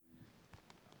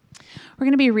We're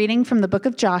going to be reading from the book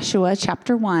of Joshua,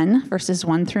 chapter 1, verses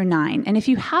 1 through 9. And if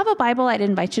you have a Bible, I'd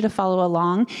invite you to follow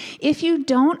along. If you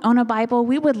don't own a Bible,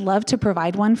 we would love to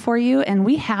provide one for you. And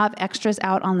we have extras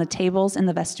out on the tables in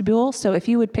the vestibule. So if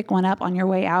you would pick one up on your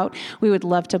way out, we would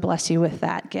love to bless you with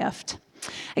that gift.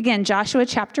 Again, Joshua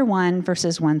chapter 1,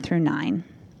 verses 1 through 9.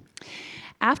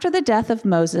 After the death of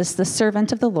Moses, the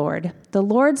servant of the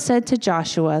Lord said to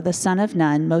Joshua, the son of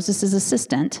Nun, Moses'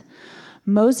 assistant,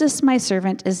 "Moses, my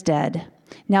servant, is dead.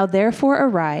 Now therefore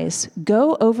arise,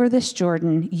 go over this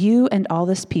Jordan, you and all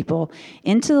this people,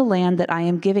 into the land that I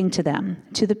am giving to them,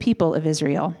 to the people of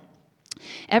Israel.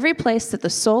 Every place that the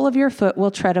sole of your foot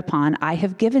will tread upon, I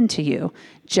have given to you,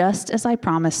 just as I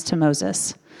promised to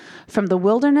Moses. From the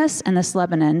wilderness and this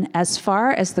Lebanon, as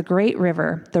far as the great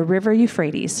river, the river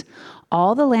Euphrates,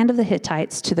 all the land of the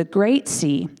Hittites to the great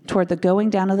sea, toward the going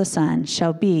down of the sun,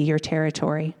 shall be your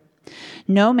territory.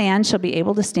 No man shall be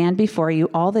able to stand before you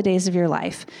all the days of your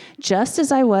life. Just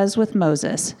as I was with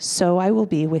Moses, so I will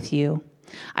be with you.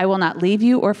 I will not leave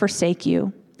you or forsake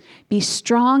you. Be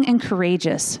strong and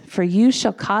courageous, for you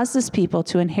shall cause this people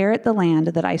to inherit the land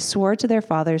that I swore to their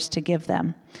fathers to give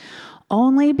them.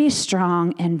 Only be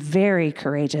strong and very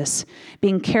courageous,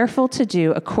 being careful to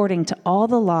do according to all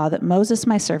the law that Moses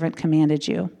my servant commanded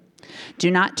you.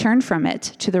 Do not turn from it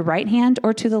to the right hand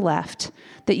or to the left,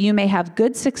 that you may have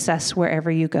good success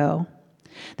wherever you go.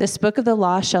 This book of the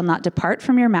law shall not depart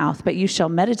from your mouth, but you shall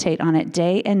meditate on it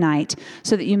day and night,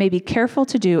 so that you may be careful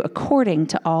to do according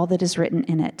to all that is written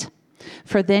in it.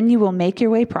 For then you will make your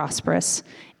way prosperous,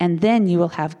 and then you will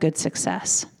have good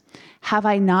success. Have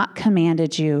I not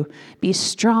commanded you? Be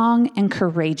strong and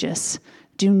courageous.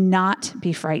 Do not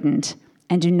be frightened,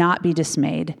 and do not be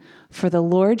dismayed, for the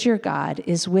Lord your God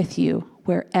is with you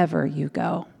wherever you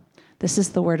go." This is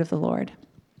the word of the Lord.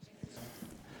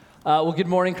 Well, good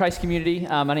morning, Christ Community.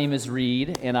 My name is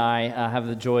Reed, and I have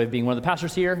the joy of being one of the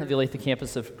pastors here at the Olathe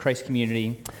campus of Christ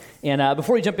Community. And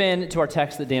before we jump into our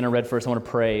text that Dana read first, I want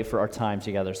to pray for our time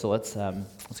together. So let's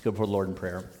go before the Lord in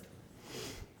prayer.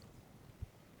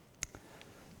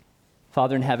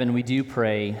 Father in heaven, we do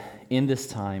pray in this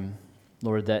time,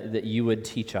 Lord, that you would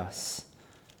teach us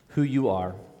who you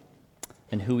are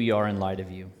and who we are in light of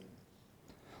you.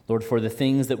 Lord, for the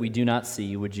things that we do not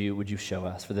see, would you show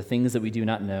us? For the things that we do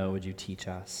not know, would you teach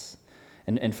us?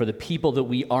 And for the people that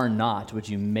we are not, would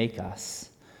you make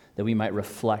us, that we might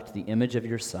reflect the image of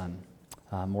your Son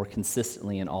more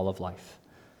consistently in all of life?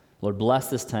 Lord, bless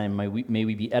this time. May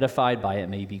we be edified by it.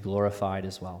 May you be glorified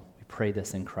as well. We pray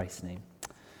this in Christ's name.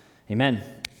 Amen.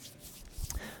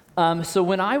 So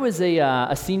when I was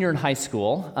a senior in high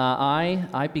school,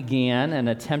 I began and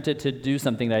attempted to do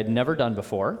something that I'd never done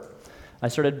before. I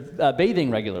started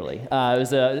bathing regularly.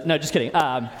 No, just kidding.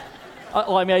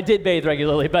 I did bathe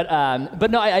regularly, but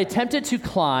no, I attempted to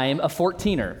climb a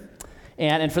 14er.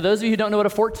 And for those of you who don't know what a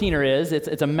 14er is,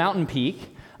 it's a mountain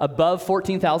peak above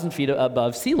 14,000 feet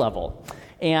above sea level.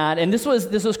 And this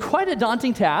was quite a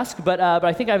daunting task, but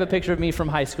I think I have a picture of me from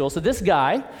high school. So this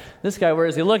guy, where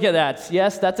is he? Look at that.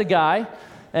 Yes, that's a guy.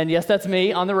 And yes, that's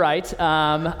me on the right.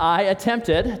 I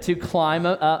attempted to climb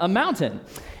a mountain.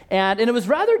 And it was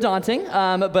rather daunting,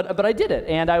 but I did it.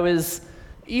 And I was,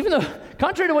 even though,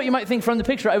 contrary to what you might think from the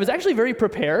picture, I was actually very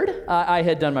prepared. I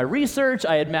had done my research.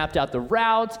 I had mapped out the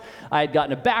route. I had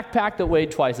gotten a backpack that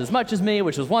weighed twice as much as me,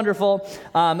 which was wonderful.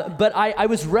 But I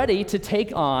was ready to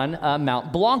take on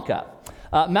Mount Blanca.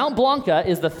 Mount Blanca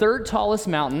is the third tallest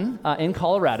mountain in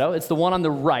Colorado. It's the one on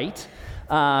the right.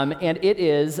 And it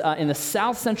is in the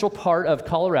south central part of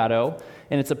Colorado.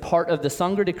 And it's a part of the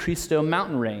Sangre de Cristo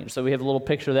mountain range. So we have a little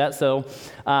picture of that. So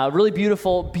really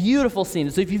beautiful, beautiful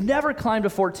scene. So if you've never climbed a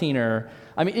 14er,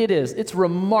 I mean, it's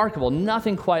remarkable.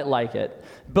 Nothing quite like it,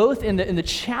 both in the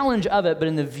challenge of it, but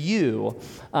in the view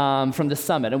from the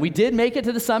summit. And we did make it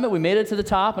to the summit. We made it to the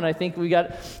top, and I think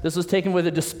this was taken with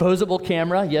a disposable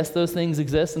camera. Yes, those things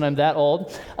exist, and I'm that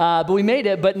old. But we made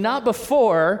it, but not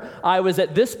before I was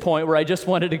at this point where I just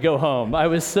wanted to go home. I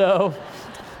was so...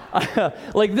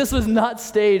 this was not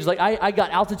staged. I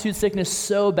got altitude sickness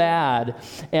so bad,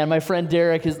 and my friend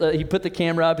Derek, he put the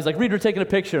camera up. He's like, "Reed, we're taking a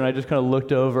picture," and I just kind of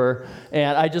looked over,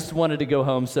 and I just wanted to go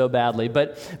home so badly.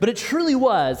 But it truly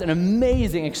was an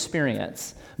amazing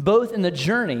experience, both in the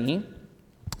journey,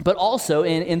 but also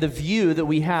in the view that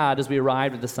we had as we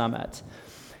arrived at the summit.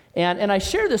 And I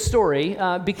share this story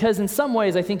because in some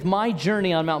ways I think my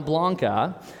journey on Mount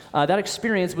Blanca, that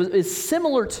experience is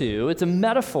similar to, it's a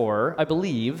metaphor, I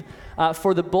believe,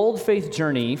 for the bold faith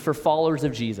journey for followers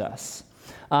of Jesus.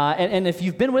 And if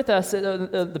you've been with us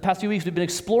the past few weeks, we've been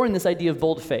exploring this idea of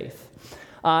bold faith.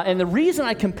 And the reason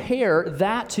I compare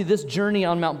that to this journey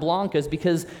on Mount Blanc is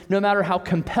because no matter how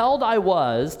compelled I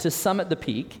was to summit the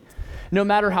peak, no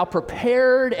matter how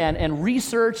prepared and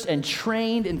researched and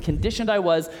trained and conditioned I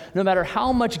was, no matter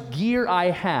how much gear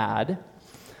I had,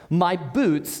 my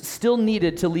boots still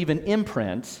needed to leave an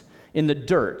imprint in the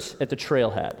dirt at the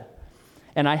trailhead.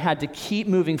 And I had to keep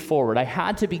moving forward. I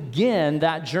had to begin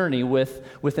that journey with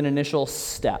an initial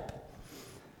step.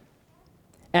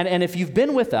 And if you've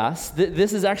been with us,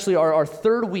 this is actually our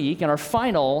third week and our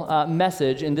final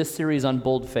message in this series on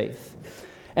bold faith.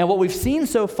 And what we've seen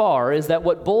so far is that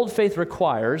what bold faith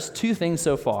requires, two things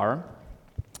so far,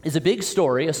 is a big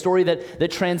story, a story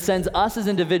that transcends us as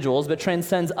individuals, but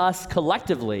transcends us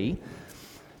collectively.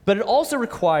 But it also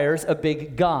requires a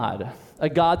big God, a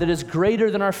God that is greater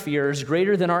than our fears,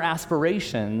 greater than our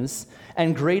aspirations,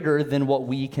 and greater than what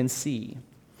we can see.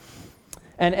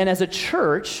 And as a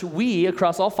church, we,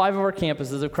 across all 5 of our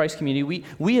campuses of Christ Community,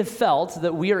 we have felt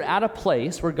that we are at a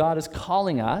place where God is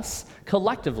calling us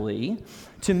collectively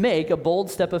to make a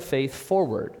bold step of faith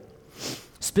forward.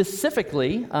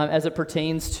 Specifically, as it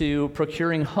pertains to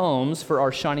procuring homes for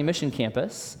our Shawnee Mission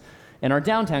campus and our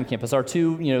downtown campus, our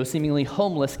two, seemingly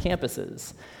homeless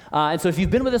campuses. And so if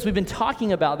you've been with us, we've been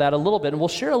talking about that a little bit, and we'll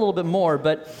share a little bit more,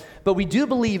 but we do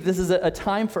believe this is a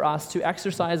time for us to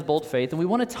exercise bold faith, and we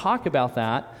want to talk about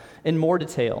that in more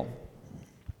detail.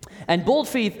 And bold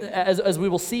faith, as we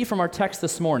will see from our text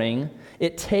this morning,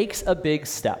 it takes a big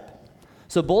step.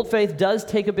 So bold faith does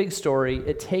take a big story,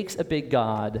 it takes a big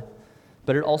God,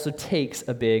 but it also takes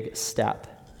a big step.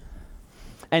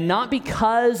 And not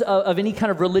because of any kind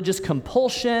of religious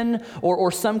compulsion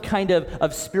or some kind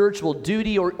of spiritual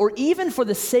duty or even for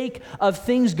the sake of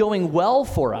things going well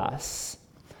for us.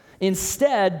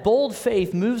 Instead, bold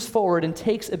faith moves forward and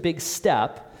takes a big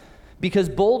step because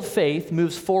bold faith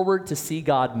moves forward to see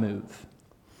God move.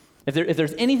 If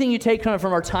there's anything you take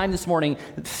from our time this morning,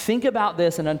 think about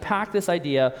this and unpack this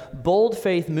idea. Bold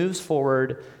faith moves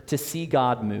forward to see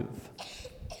God move.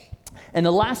 And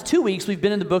the last 2 weeks, we've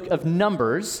been in the book of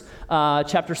Numbers,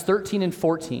 chapters 13 and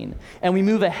 14. And we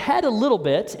move ahead a little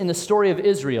bit in the story of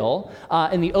Israel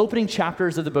in the opening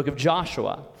chapters of the book of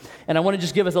Joshua. And I want to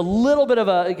just give us a little bit of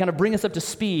kind of bring us up to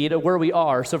speed of where we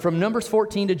are. So from Numbers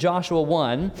 14 to Joshua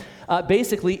 1,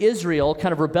 basically Israel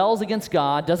kind of rebels against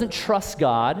God, doesn't trust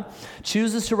God,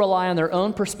 chooses to rely on their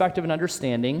own perspective and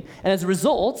understanding. And as a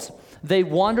result, they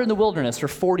wander in the wilderness for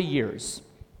 40 years,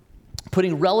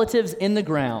 putting relatives in the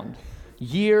ground,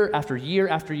 year after year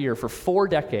after year for 4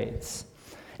 decades.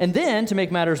 And then, to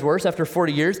make matters worse, after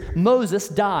 40 years, Moses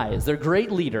dies, their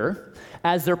great leader,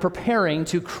 as they're preparing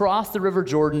to cross the River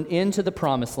Jordan into the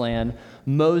Promised Land.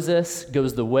 Moses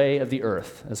goes the way of the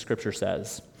earth, as Scripture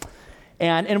says.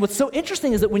 And what's so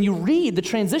interesting is that when you read the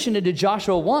transition into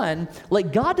Joshua 1,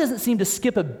 God doesn't seem to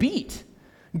skip a beat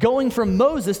going from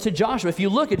Moses to Joshua. If you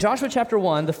look at Joshua chapter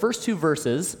 1, the first 2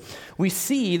 verses, we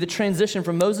see the transition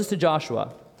from Moses to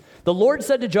Joshua. The Lord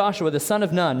said to Joshua, the son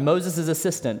of Nun, Moses'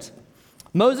 assistant,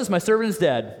 "Moses, my servant, is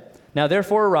dead. Now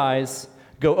therefore arise,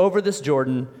 go over this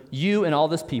Jordan, you and all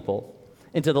this people,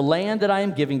 into the land that I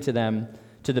am giving to them,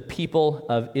 to the people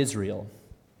of Israel."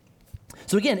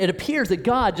 So again, it appears that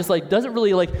God just doesn't really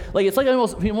it's like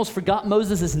he almost forgot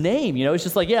Moses' name. It's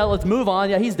just yeah, let's move on.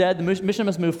 Yeah, he's dead. The mission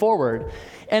must move forward.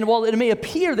 And while it may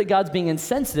appear that God's being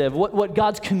insensitive, what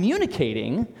God's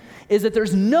communicating is that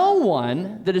there's no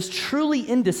one that is truly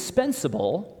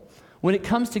indispensable when it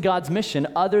comes to God's mission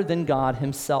other than God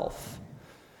himself.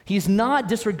 He's not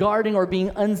disregarding or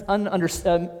being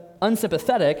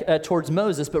unsympathetic towards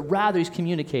Moses, but rather he's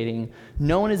communicating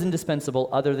no one is indispensable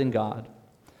other than God.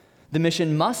 The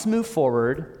mission must move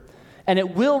forward, and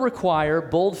it will require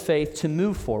bold faith to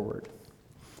move forward,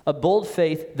 a bold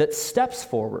faith that steps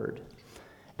forward.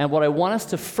 And what I want us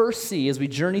to first see as we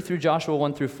journey through Joshua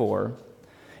 1 through 4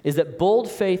 is that bold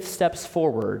faith steps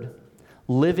forward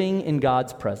living in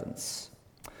God's presence.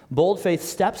 Bold faith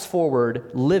steps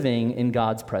forward living in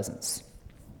God's presence.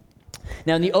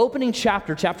 Now, in the opening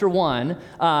chapter, chapter 1,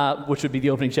 which would be the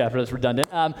opening chapter, that's redundant,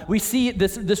 we see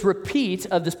this repeat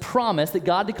of this promise that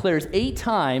God declares 8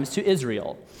 times to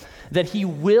Israel, that he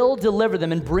will deliver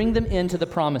them and bring them into the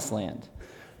promised land.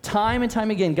 Time and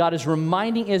time again, God is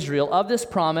reminding Israel of this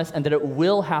promise and that it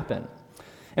will happen.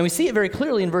 And we see it very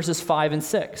clearly in verses 5 and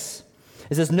 6.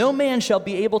 It says, "No man shall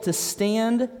be able to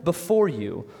stand before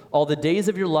you all the days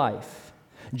of your life.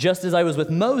 Just as I was with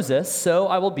Moses, so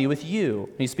I will be with you."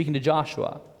 And he's speaking to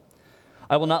Joshua.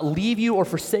 "I will not leave you or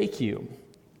forsake you.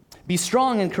 Be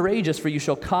strong and courageous, for you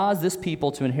shall cause this people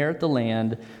to inherit the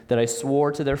land that I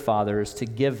swore to their fathers to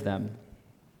give them."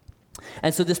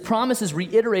 And so this promise is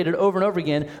reiterated over and over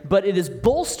again, but it is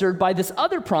bolstered by this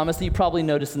other promise that you probably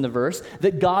noticed in the verse,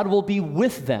 that God will be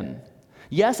with them.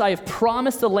 Yes, I have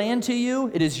promised the land to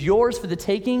you. It is yours for the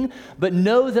taking, but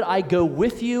know that I go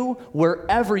with you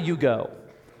wherever you go.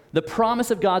 The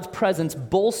promise of God's presence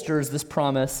bolsters this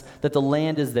promise that the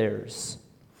land is theirs.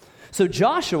 So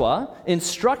Joshua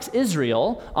instructs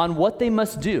Israel on what they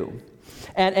must do.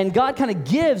 And God kind of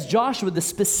gives Joshua the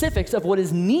specifics of what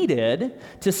is needed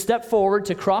to step forward,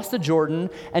 to cross the Jordan,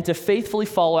 and to faithfully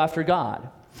follow after God.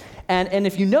 And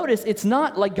if you notice, it's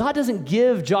not like God doesn't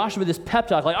give Joshua this pep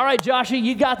talk, like, all right, Joshua,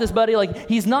 you got this, buddy. Like,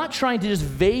 he's not trying to just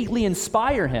vaguely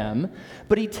inspire him,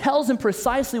 but he tells him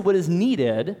precisely what is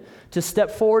needed to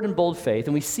step forward in bold faith.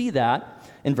 And we see that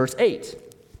in verse 8.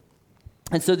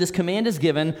 And so this command is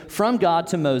given from God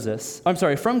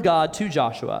to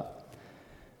Joshua.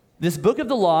 This book of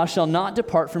the law shall not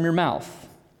depart from your mouth,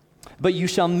 but you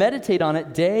shall meditate on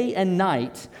it day and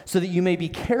night, so that you may be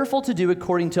careful to do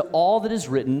according to all that is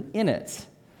written in it.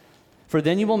 For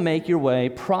then you will make your way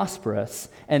prosperous,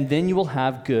 and then you will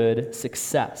have good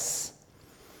success.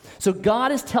 So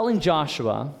God is telling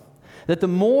Joshua that the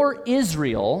more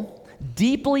Israel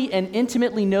deeply and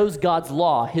intimately knows God's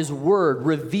law, his word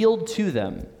revealed to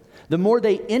them, the more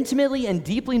they intimately and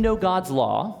deeply know God's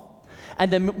law,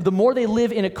 and the more they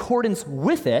live in accordance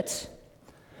with it,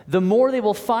 the more they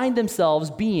will find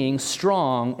themselves being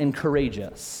strong and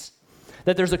courageous.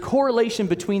 That there's a correlation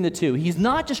between the two. He's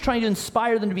not just trying to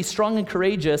inspire them to be strong and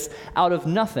courageous out of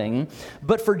nothing,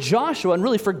 but for Joshua, and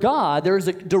really for God, there is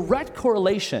a direct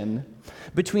correlation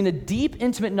between a deep,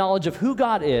 intimate knowledge of who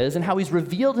God is and how he's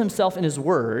revealed himself in his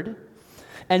word,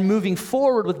 and moving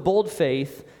forward with bold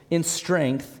faith in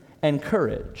strength and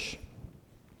courage.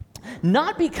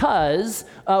 Not because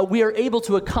we are able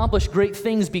to accomplish great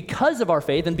things because of our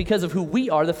faith and because of who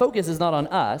we are. The focus is not on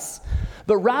us,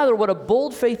 but rather what a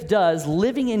bold faith does,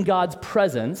 living in God's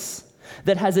presence,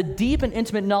 that has a deep and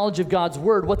intimate knowledge of God's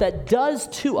word, what that does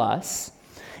to us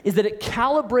is that it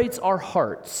calibrates our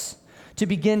hearts to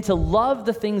begin to love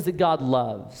the things that God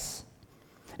loves.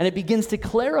 And it begins to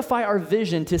clarify our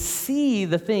vision to see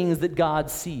the things that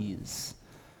God sees.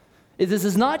 This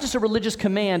is not just a religious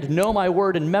command, know my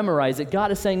word and memorize it.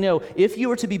 God is saying, no, if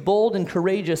you are to be bold and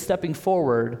courageous stepping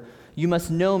forward, you must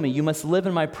know me, you must live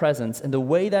in my presence. And the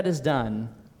way that is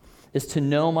done is to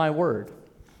know my word.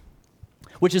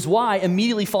 Which is why,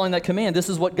 immediately following that command, this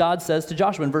is what God says to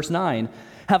Joshua in verse 9.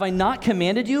 Have I not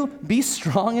commanded you? Be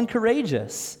strong and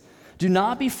courageous. Do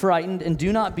not be frightened and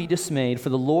do not be dismayed, for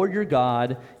the Lord your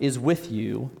God is with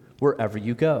you wherever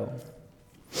you go.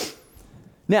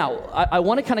 Now, I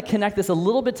want to kind of connect this a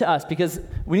little bit to us because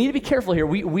we need to be careful here.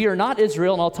 We are not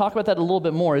Israel, and I'll talk about that a little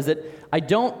bit more, is that I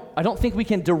don't think we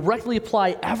can directly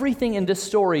apply everything in this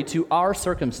story to our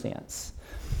circumstance.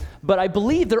 But I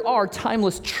believe there are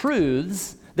timeless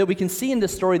truths that we can see in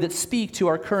this story that speak to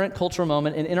our current cultural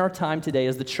moment and in our time today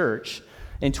as the church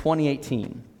in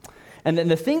 2018. And then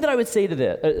the thing that I would say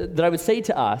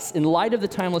to us in light of the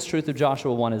timeless truth of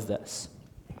Joshua 1 is this.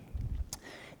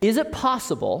 Is it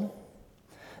possible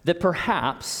that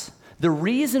perhaps the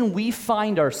reason we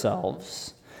find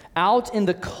ourselves out in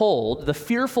the cold, the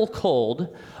fearful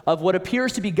cold of what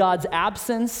appears to be God's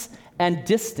absence and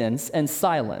distance and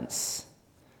silence,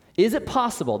 is it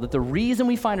possible that the reason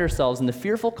we find ourselves in the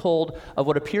fearful cold of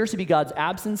what appears to be God's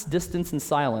absence, distance, and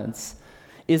silence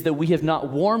is that we have not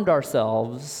warmed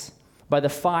ourselves by the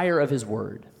fire of his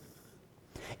word?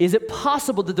 Is it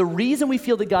possible that the reason we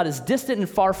feel that God is distant and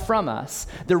far from us,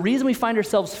 the reason we find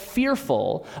ourselves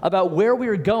fearful about where we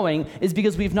are going, is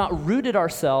because we've not rooted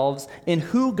ourselves in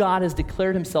who God has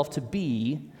declared himself to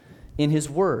be in his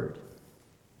word?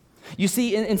 You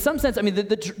see, in some sense, I mean,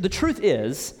 the truth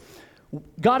is,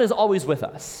 God is always with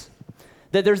us.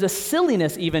 That there's a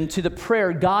silliness even to the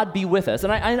prayer, God be with us.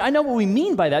 And I know what we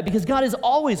mean by that because God is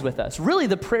always with us. Really,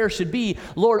 the prayer should be,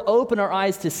 Lord, open our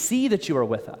eyes to see that you are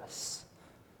with us.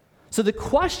 So the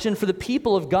question for the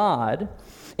people of God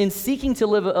in seeking to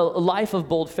live a life of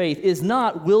bold faith is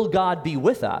not, will God be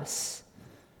with us?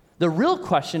 The real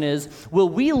question is, will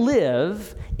we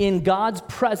live in God's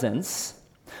presence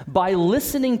by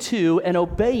listening to and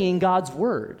obeying God's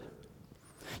word?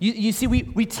 You see,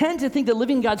 we tend to think that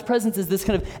living in God's presence is this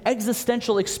kind of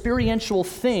existential, experiential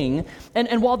thing.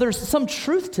 And while there's some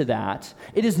truth to that,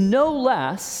 it is no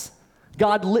less,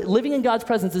 living in God's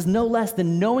presence is no less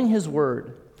than knowing his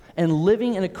word and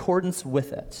living in accordance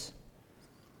with it.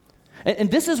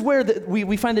 And this is where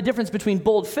we find the difference between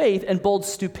bold faith and bold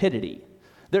stupidity.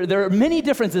 There are many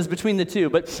differences between the two,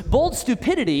 but bold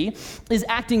stupidity is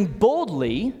acting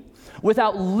boldly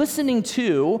without listening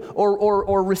to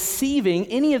or receiving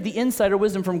any of the insight or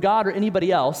wisdom from God or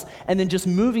anybody else, and then just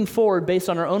moving forward based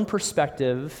on our own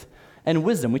perspective and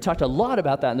wisdom. We talked a lot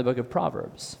about that in the book of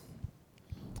Proverbs.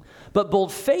 But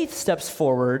bold faith steps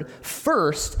forward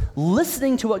first,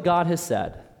 listening to what God has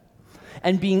said,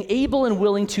 and being able and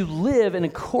willing to live in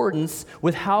accordance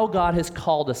with how God has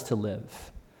called us to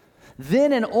live.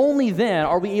 Then and only then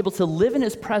are we able to live in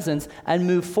his presence and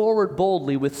move forward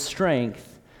boldly with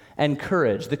strength and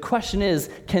courage. The question is,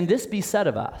 can this be said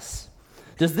of us?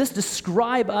 Does this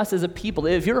describe us as a people?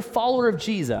 If you're a follower of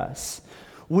Jesus,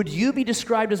 would you be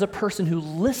described as a person who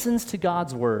listens to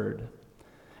God's word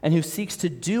and who seeks to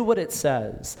do what it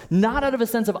says, not out of a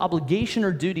sense of obligation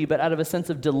or duty, but out of a sense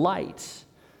of delight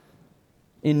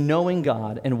in knowing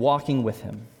God and walking with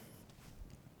him?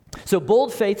 So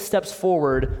bold faith steps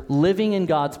forward, living in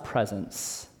God's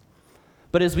presence.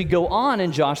 But as we go on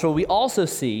in Joshua, we also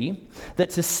see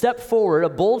that to step forward, a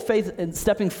bold faith in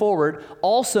stepping forward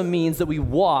also means that we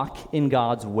walk in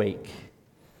God's wake.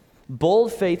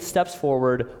 Bold faith steps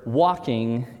forward,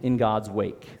 walking in God's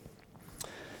wake.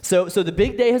 So the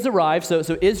big day has arrived.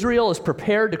 So Israel is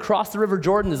prepared to cross the River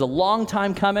Jordan. There's a long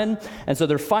time coming. And so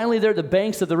they're finally there at the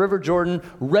banks of the River Jordan,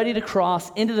 ready to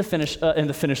cross into the finish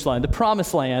line, the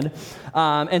promised land.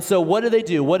 And so what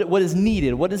do? What is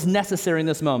needed? What is necessary in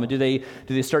this moment? Do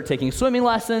they start taking swimming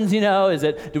lessons?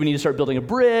 Do we need to start building a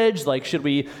bridge? Like, should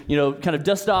we, kind of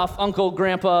dust off Uncle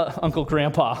Grandpa?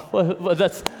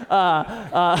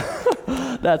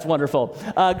 That's wonderful.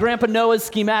 Grandpa Noah's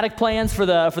schematic plans for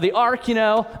the ark,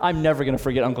 I'm never going to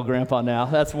forget Uncle Grandpa now.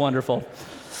 That's wonderful.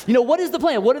 What is the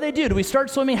plan? What do they do? Do we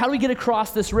start swimming? How do we get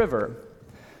across this river?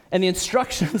 And the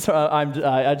instructions are,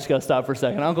 I just got to stop for a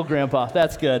second. Uncle Grandpa,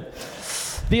 that's good.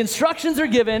 The instructions are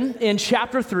given in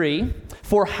chapter 3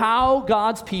 for how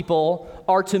God's people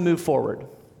are to move forward.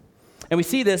 And we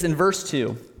see this in verse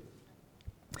 2.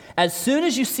 As soon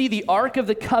as you see the Ark of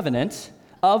the Covenant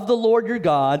of the Lord your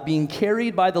God being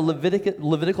carried by the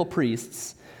Levitical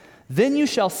priests, then you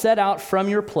shall set out from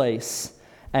your place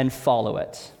and follow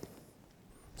it.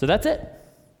 So that's it.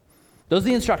 Those are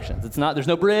the instructions. There's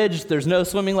no bridge, there's no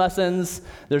swimming lessons,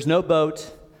 there's no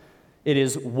boat. It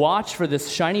is watch for this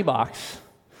shiny box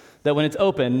that when it's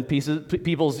open,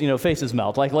 people's faces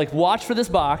melt. Like watch for this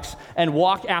box and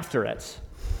walk after it.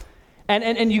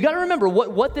 And you got to remember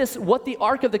what the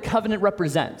Ark of the Covenant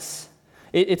represents.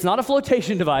 It's not a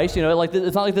flotation device, it's not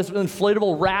like this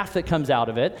inflatable raft that comes out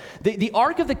of it. The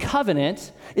Ark of the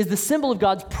Covenant is the symbol of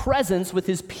God's presence with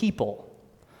his people.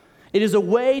 It is a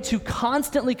way to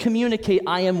constantly communicate,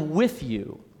 I am with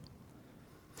you.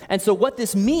 And so what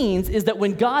this means is that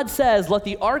when God says, let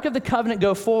the Ark of the Covenant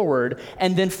go forward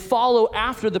and then follow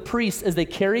after the priests as they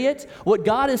carry it, what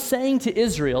God is saying to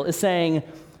Israel is saying,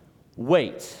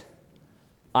 wait,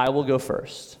 I will go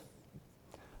first.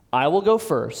 I will go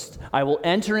first. I will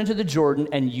enter into the Jordan,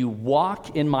 and you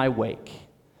walk in my wake.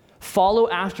 Follow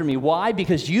after me. Why?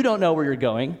 Because you don't know where you're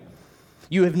going.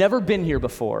 You have never been here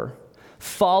before.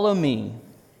 Follow me.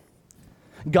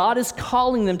 God is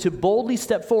calling them to boldly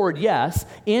step forward, yes,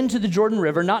 into the Jordan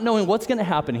River, not knowing what's going to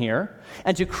happen here,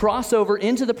 and to cross over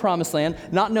into the Promised Land,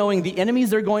 not knowing the enemies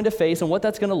they're going to face and what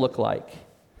that's going to look like.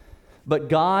 But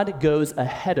God goes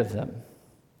ahead of them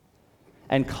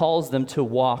and calls them to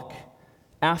walk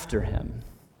after him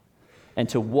and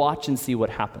to watch and see what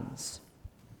happens.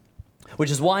 Which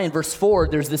is why in verse 4,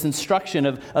 there's this instruction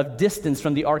of distance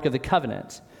from the Ark of the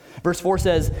Covenant. Verse 4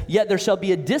 says, yet there shall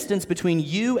be a distance between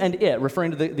you and it,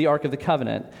 referring to the Ark of the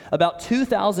Covenant, about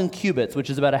 2,000 cubits, which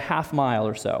is about a half mile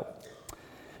or so.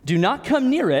 Do not come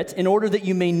near it in order that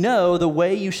you may know the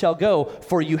way you shall go,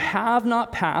 for you have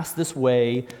not passed this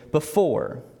way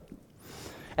before.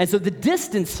 And so the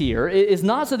distance here is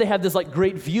not so they have this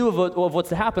great view of what's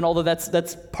to happen, although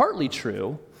that's partly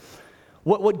true.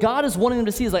 What God is wanting them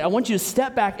to see is I want you to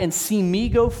step back and see me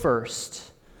go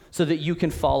first so that you can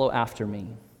follow after me.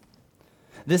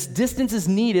 This distance is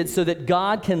needed so that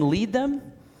God can lead them,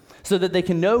 so that they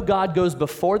can know God goes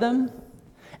before them,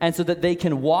 and so that they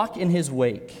can walk in his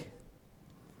wake.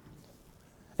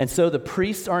 And so the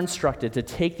priests are instructed to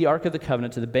take the Ark of the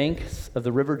Covenant to the banks of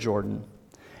the River Jordan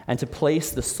and to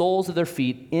place the soles of their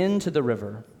feet into the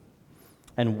river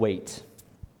and wait.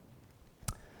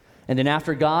 And then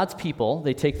after God's people,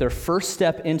 they take their first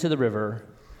step into the river,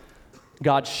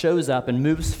 God shows up and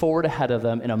moves forward ahead of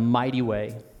them in a mighty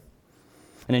way.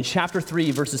 And in chapter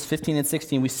 3, verses 15 and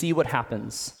 16, we see what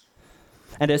happens.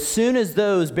 And as soon as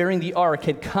those bearing the ark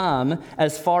had come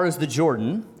as far as the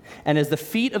Jordan, and as the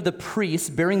feet of the priests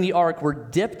bearing the ark were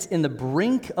dipped in the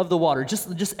brink of the water,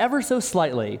 just ever so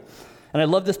slightly, And I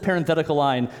love this parenthetical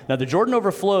line. Now, the Jordan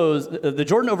overflows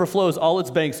all its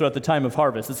banks throughout the time of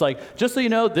harvest. It's like, just so you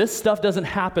know, this stuff doesn't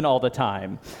happen all the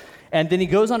time. And then he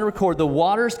goes on to record, the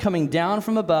waters coming down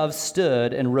from above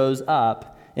stood and rose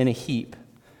up in a heap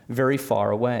very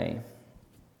far away.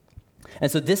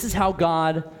 And so this is how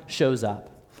God shows up.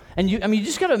 And you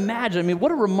just got to imagine,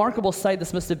 what a remarkable sight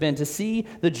this must have been to see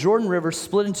the Jordan River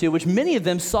split in two, which many of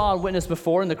them saw and witnessed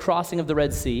before in the crossing of the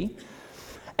Red Sea.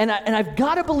 And I've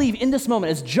got to believe in this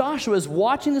moment, as Joshua is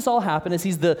watching this all happen, as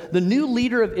he's the new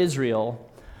leader of Israel,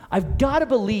 I've got to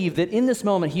believe that in this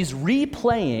moment he's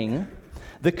replaying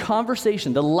the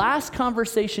conversation, the last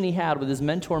conversation he had with his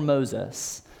mentor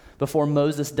Moses before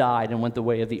Moses died and went the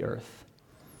way of the earth.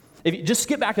 If you just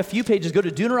skip back a few pages, go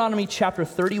to Deuteronomy chapter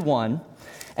 31,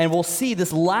 and we'll see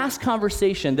this last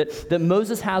conversation that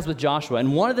Moses has with Joshua.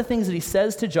 And one of the things that he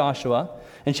says to Joshua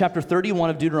in chapter 31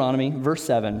 of Deuteronomy, verse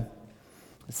 7,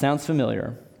 it sounds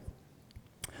familiar.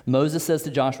 Moses says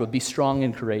to Joshua, "Be strong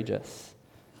and courageous.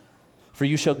 For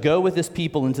you shall go with this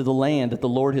people into the land that the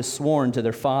Lord has sworn to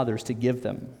their fathers to give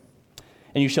them.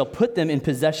 And you shall put them in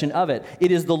possession of it.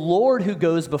 It is the Lord who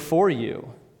goes before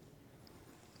you.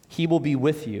 He will be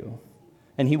with you,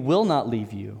 and he will not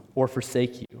leave you or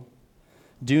forsake you.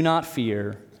 Do not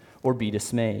fear or be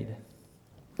dismayed."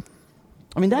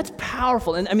 That's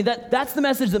powerful. And that's the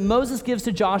message that Moses gives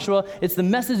to Joshua. It's the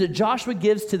message that Joshua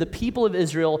gives to the people of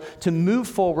Israel to move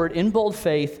forward in bold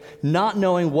faith, not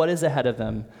knowing what is ahead of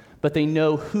them, but they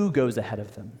know who goes ahead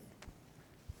of them.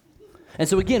 And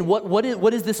so again, what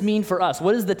does this mean for us?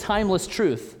 What is the timeless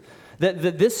truth that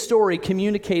this story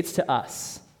communicates to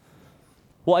us?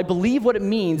 Well, I believe what it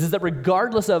means is that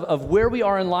regardless of where we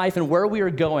are in life and where we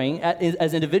are going,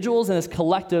 as individuals and as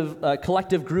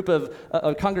collective group of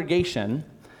congregation,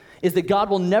 is that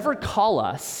God will never call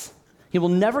us, he will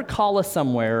never call us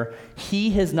somewhere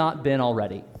he has not been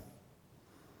already.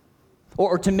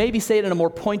 Or to maybe say it in a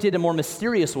more pointed and more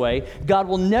mysterious way, God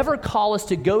will never call us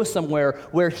to go somewhere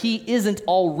where he isn't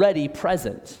already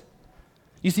present.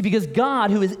 You see, because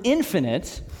God, who is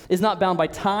infinite, is not bound by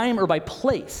time or by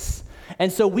place.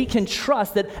 And so we can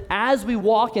trust that as we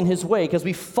walk in his way, as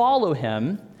we follow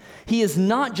him, he is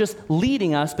not just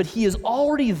leading us, but he is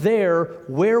already there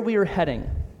where we are heading.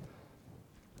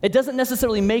 It doesn't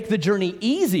necessarily make the journey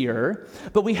easier,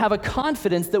 but we have a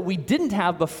confidence that we didn't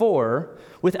have before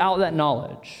without that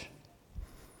knowledge.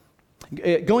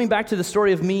 Going back to the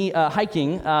story of me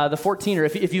hiking, the 14er,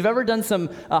 if you've ever done some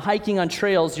hiking on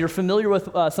trails, you're familiar with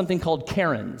something called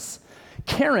cairns.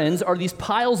 Cairns are these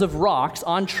piles of rocks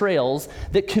on trails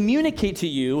that communicate to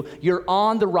you you're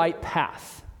on the right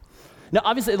path. Now,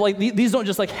 obviously, these don't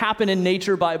just happen in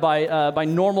nature by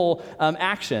normal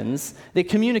actions. They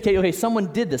communicate, okay,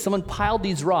 someone did this, someone piled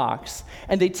these rocks,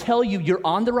 and they tell you you're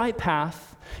on the right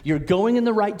path, you're going in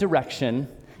the right direction,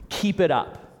 keep it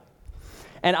up.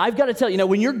 And I've got to tell you,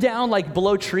 when you're down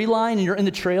below tree line and you're in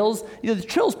the trails, the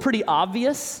trail's pretty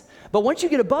obvious. But once you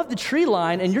get above the tree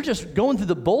line and you're just going through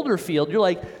the boulder field, you're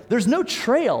like, there's no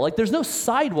trail, there's no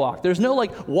sidewalk, there's no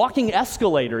walking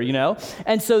escalator,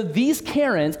 And so these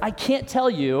cairns, I can't tell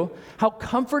you how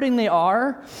comforting they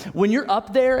are when you're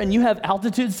up there and you have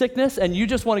altitude sickness and you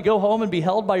just want to go home and be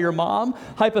held by your mom,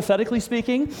 hypothetically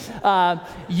speaking.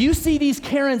 You see these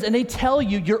cairns and they tell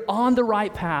you you're on the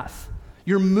right path.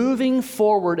 You're moving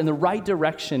forward in the right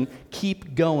direction.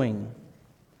 Keep going.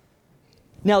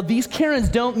 Now, these cairns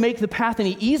don't make the path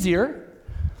any easier.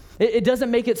 It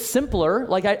doesn't make it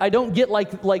simpler. I don't get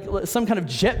some kind of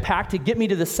jetpack to get me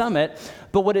to the summit.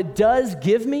 But what it does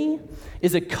give me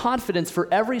is a confidence for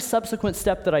every subsequent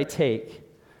step that I take,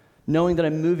 knowing that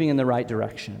I'm moving in the right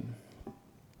direction.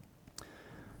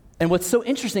 And what's so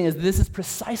interesting is this is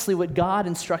precisely what God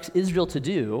instructs Israel to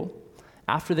do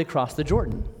after they cross the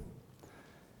Jordan.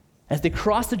 As they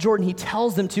cross the Jordan, he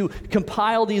tells them to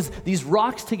compile these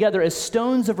rocks together as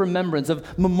stones of remembrance,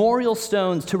 of memorial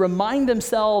stones, to remind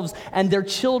themselves and their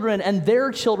children and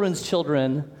their children's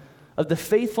children of the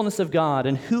faithfulness of God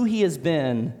and who he has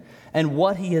been and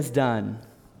what he has done.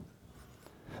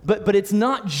 But it's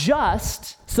not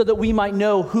just so that we might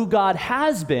know who God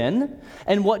has been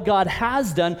and what God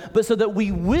has done, but so that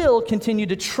we will continue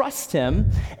to trust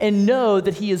him and know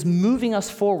that he is moving us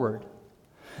forward.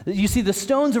 You see, the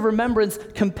stones of remembrance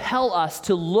compel us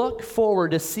to look forward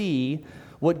to see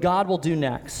what God will do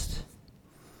next.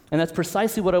 And that's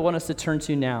precisely what I want us to turn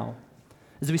to now.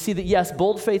 As we see that, yes,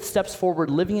 bold faith steps forward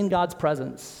living in God's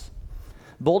presence.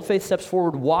 Bold faith steps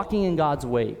forward walking in God's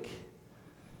wake.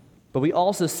 But we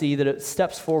also see that it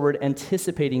steps forward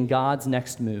anticipating God's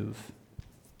next move.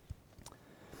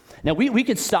 Now, we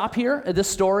could stop here at this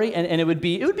story, and it would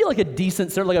be like a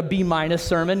decent sermon, like a B-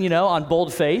 sermon, on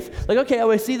bold faith. Like, okay,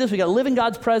 I see this. We got to live in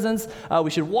God's presence. We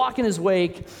should walk in his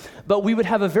wake. But we would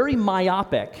have a very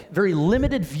myopic, very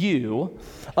limited view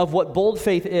of what bold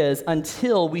faith is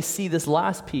until we see this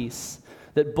last piece,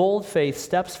 that bold faith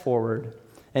steps forward,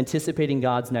 anticipating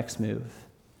God's next move.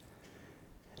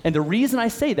 And the reason I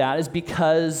say that is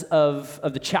because of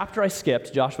the chapter I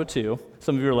skipped, Joshua 2.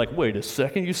 Some of you are like, wait a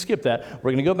second, you skipped that.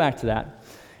 We're going to go back to that.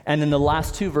 And then the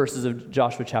last 2 verses of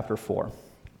Joshua chapter 4.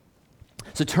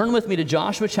 So turn with me to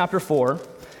Joshua chapter 4,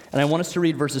 and I want us to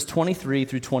read verses 23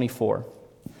 through 24.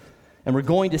 And we're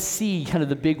going to see kind of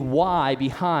the big why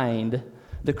behind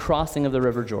the crossing of the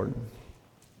River Jordan.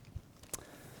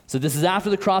 So this is after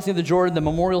the crossing of the Jordan, the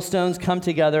memorial stones come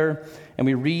together, and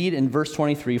we read in verse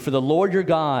 23, "For the Lord your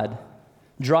God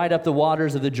dried up the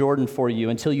waters of the Jordan for you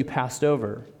until you passed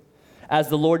over, as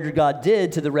the Lord your God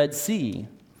did to the Red Sea,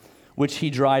 which he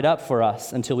dried up for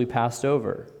us until we passed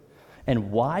over."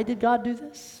 And why did God do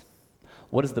this?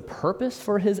 What is the purpose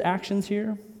for his actions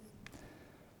here?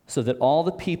 So that all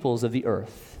the peoples of the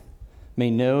earth may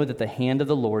know that the hand of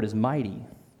the Lord is mighty,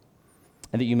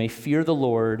 and that you may fear the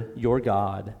Lord your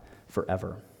God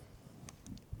forever.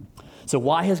 So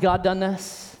why has God done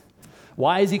this?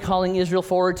 Why is he calling Israel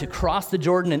forward to cross the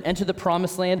Jordan and enter the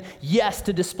promised land? Yes,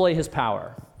 to display his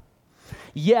power.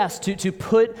 Yes,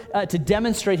 to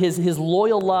demonstrate his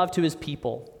loyal love to his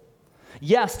people.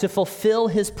 Yes, to fulfill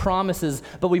his promises.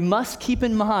 But we must keep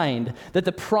in mind that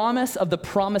the promise of the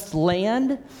promised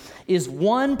land is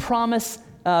one promise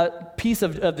piece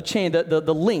of the chain,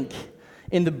 the link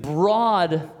in the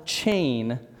broad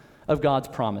chain of God's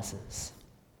promises.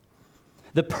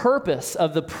 The purpose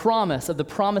of the promise of the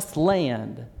promised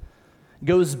land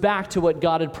goes back to what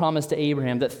God had promised to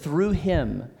Abraham, that through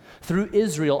him, through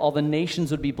Israel, all the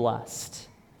nations would be blessed.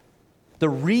 The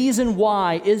reason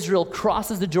why Israel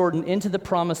crosses the Jordan into the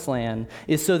promised land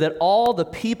is so that all the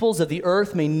peoples of the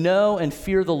earth may know and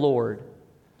fear the Lord.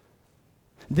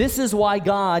 This is why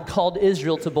God called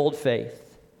Israel to bold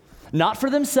faith. Not for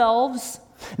themselves,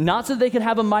 not so they could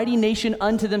have a mighty nation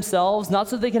unto themselves, not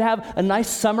so they could have a nice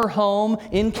summer home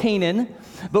in Canaan,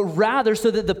 but rather so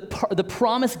that the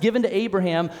promise given to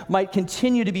Abraham might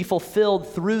continue to be fulfilled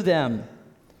through them.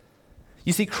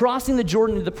 You see, crossing the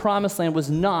Jordan into the promised land was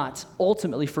not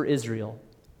ultimately for Israel.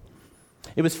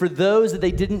 It was for those that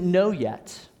they didn't know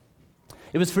yet.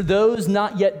 It was for those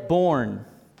not yet born,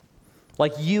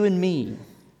 like you and me.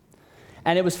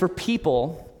 And it was for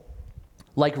people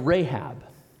like Rahab.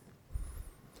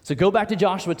 So go back to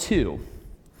Joshua 2,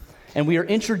 and we are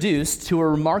introduced to a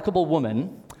remarkable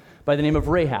woman by the name of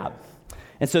Rahab.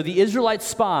 And so the Israelite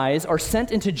spies are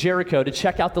sent into Jericho to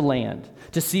check out the land,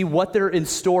 to see what they're in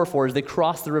store for as they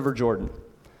cross the River Jordan.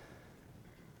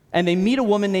 And they meet a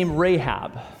woman named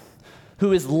Rahab,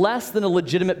 who is less than a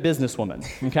legitimate businesswoman.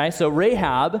 Okay, so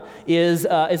Rahab is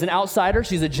an outsider.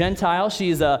 She's a Gentile.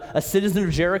 She's a citizen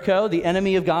of Jericho, the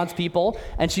enemy of God's people,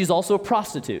 and she's also a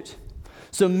prostitute.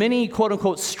 So many, quote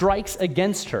unquote, strikes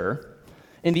against her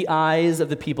in the eyes of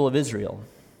the people of Israel.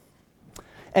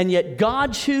 And yet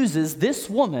God chooses this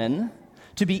woman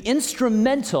to be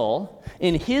instrumental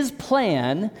in his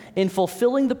plan in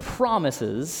fulfilling the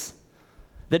promises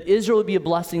that Israel would be a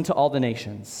blessing to all the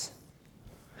nations.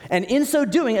 And in so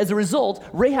doing, as a result,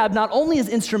 Rahab not only is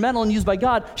instrumental and used by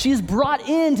God, she is brought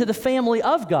into the family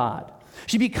of God.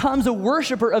 She becomes a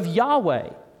worshiper of Yahweh.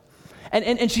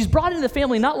 And she's brought into the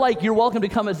family not like you're welcome to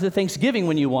come to Thanksgiving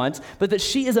when you want, but that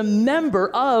she is a member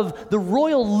of the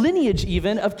royal lineage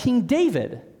even of King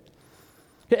David.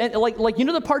 And like you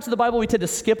know the parts of the Bible we tend to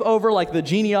skip over, like the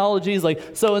genealogies,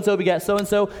 like so-and-so begat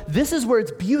so-and-so? This is where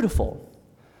it's beautiful.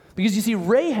 Because you see,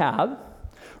 Rahab,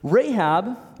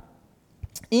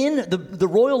 in the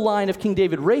royal line of King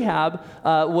David, Rahab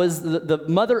was the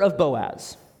mother of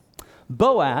Boaz.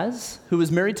 Boaz, who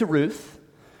was married to Ruth,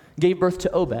 gave birth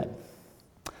to Obed.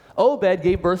 Obed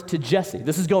gave birth to Jesse.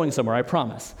 This is going somewhere, I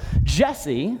promise.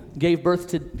 Jesse gave birth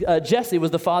to, Jesse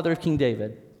was the father of King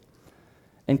David.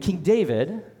 And King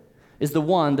David is the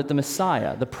one that the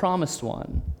Messiah, the promised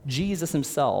one, Jesus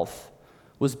himself,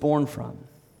 was born from.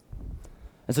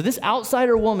 And so this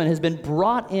outsider woman has been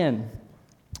brought in,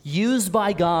 used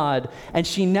by God, and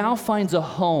she now finds a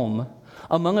home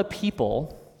among a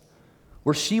people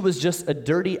where she was just a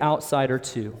dirty outsider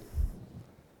too.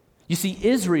 You see,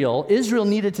 Israel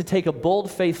needed to take a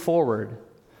bold faith forward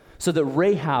so that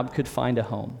Rahab could find a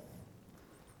home.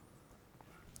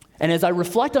 And as I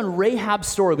reflect on Rahab's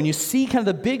story, when you see kind of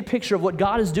the big picture of what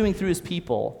God is doing through his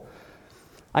people,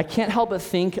 I can't help but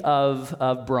think of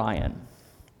Brian.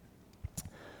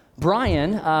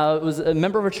 Brian was a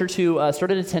member of a church who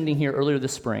started attending here earlier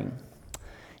this spring.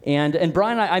 And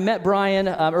Brian, I met Brian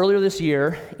earlier this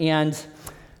year, and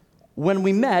when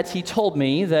we met, he told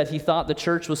me that he thought the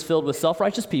church was filled with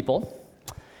self-righteous people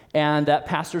and that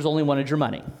pastors only wanted your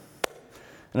money. And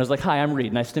I was like, hi, I'm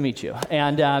Reed. Nice to meet you.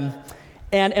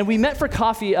 And we met for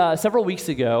coffee several weeks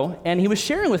ago, and he was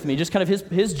sharing with me just kind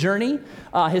of his journey,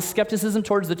 his skepticism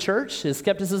towards the church, his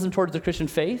skepticism towards the Christian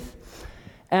faith.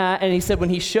 And he said when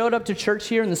he showed up to church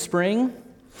here in the spring,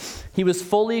 he was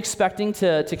fully expecting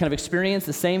to kind of experience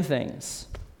the same things.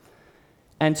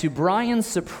 And to Brian's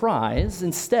surprise,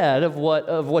 instead of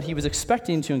what he was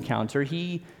expecting to encounter,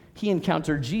 he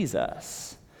encountered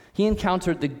Jesus. He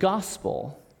encountered the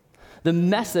gospel, the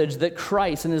message that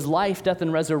Christ in his life, death,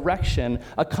 and resurrection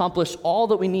accomplished all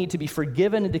that we need to be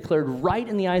forgiven and declared right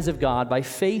in the eyes of God by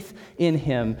faith in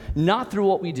him, not through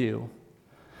what we do.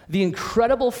 The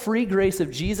incredible free grace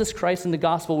of Jesus Christ in the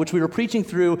gospel, which we were preaching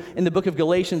through in the book of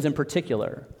Galatians in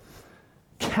particular,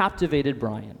 captivated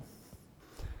Brian.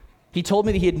 He told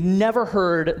me that he had never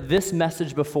heard this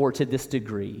message before to this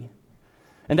degree.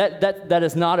 And that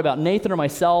is not about Nathan or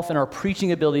myself and our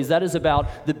preaching abilities. That is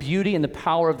about the beauty and the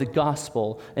power of the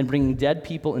gospel and bringing dead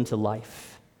people into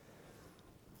life.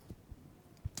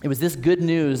 It was this good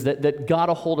news that got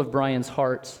a hold of Brian's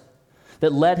heart,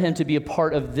 that led him to be a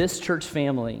part of this church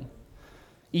family,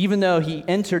 even though he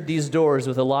entered these doors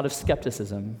with a lot of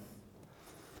skepticism.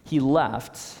 He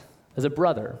left as a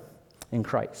brother in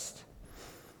Christ.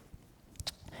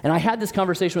 And I had this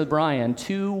conversation with Brian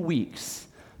 2 weeks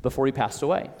before he passed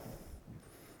away.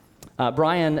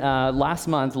 Brian, last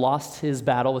month, lost his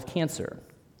battle with cancer.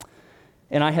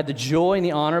 And I had the joy and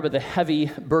the honor, but the heavy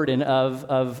burden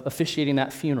of officiating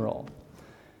that funeral.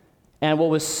 And what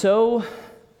was so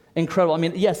incredible,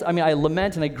 I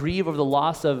lament and I grieve over the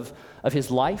loss of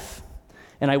his life.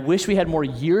 And I wish we had more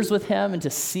years with him and to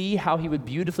see how he would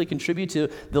beautifully contribute to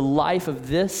the life of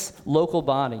this local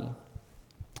body.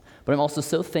 But I'm also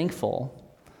so thankful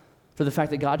for the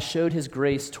fact that God showed his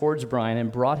grace towards Brian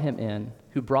and brought him in,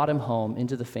 who brought him home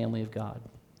into the family of God.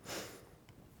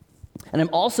 And I'm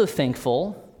also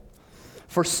thankful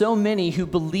for so many who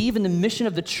believe in the mission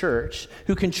of the church,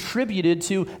 who contributed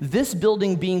to this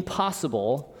building being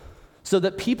possible, so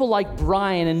that people like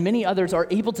Brian and many others are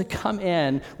able to come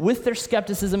in with their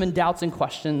skepticism and doubts and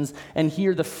questions and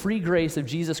hear the free grace of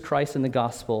Jesus Christ in the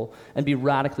gospel and be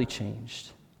radically changed.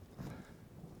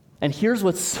 And here's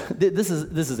this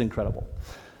is incredible.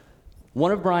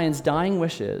 One of Brian's dying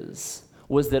wishes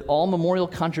was that all memorial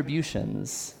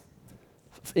contributions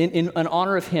in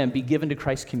honor of him be given to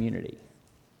Christ's community.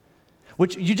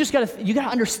 Which you gotta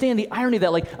understand the irony of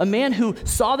that, like a man who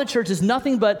saw the church as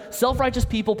nothing but self-righteous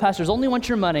people, pastors only want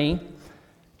your money,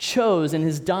 chose in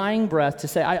his dying breath to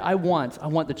say, I want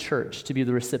the church to be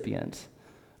the recipient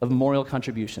of memorial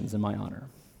contributions in my honor.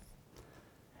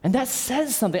 And that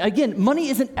says something. Again, money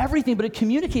isn't everything, but it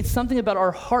communicates something about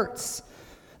our hearts.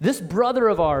 This brother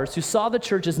of ours who saw the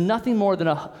church as nothing more than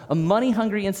a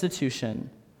money-hungry institution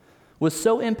was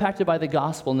so impacted by the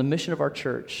gospel and the mission of our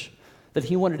church that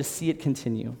he wanted to see it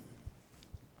continue.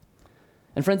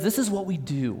 And friends, this is what we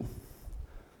do.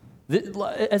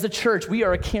 As a church, we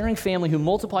are a caring family who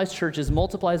multiplies churches,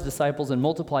 multiplies disciples, and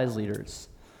multiplies leaders.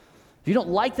 If you don't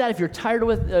like that, if you're tired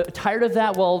of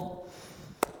that, well,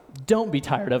 don't be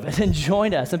tired of it and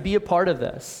join us and be a part of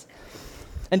this.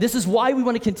 And this is why we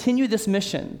want to continue this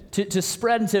mission, to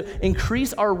spread and to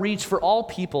increase our reach for all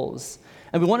peoples.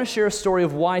 And we want to share a story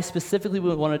of why specifically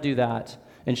we want to do that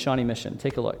in Shawnee Mission.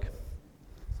 Take a look.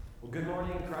 Well, good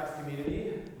morning, Christ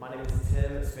community. My name is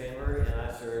Tim Spanberg, and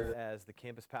I serve as the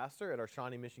campus pastor at our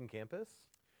Shawnee Mission campus.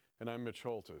 And I'm Mitch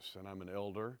Holtis, and I'm an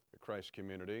elder at Christ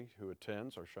Community who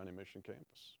attends our Shawnee Mission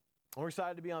campus. We're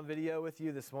excited to be on video with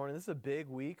you this morning. This is a big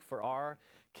week for our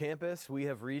campus. We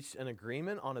have reached an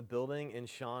agreement on a building in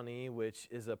Shawnee, which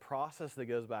is a process that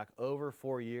goes back over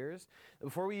 4 years.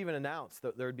 Before we even announced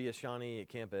that there would be a Shawnee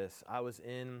campus, I was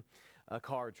in a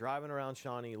car driving around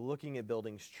Shawnee, looking at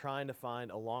buildings, trying to find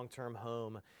a long-term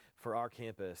home for our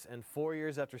campus. And 4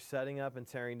 years after setting up and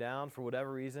tearing down, for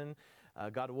whatever reason,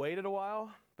 God waited a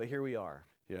while, but here we are.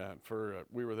 Yeah,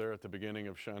 we were there at the beginning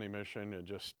of Shawnee Mission, and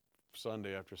just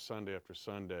Sunday after Sunday after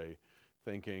Sunday,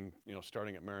 thinking,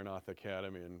 starting at Maranatha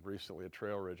Academy and recently at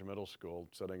Trail Ridge Middle School,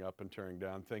 setting up and tearing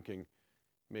down, thinking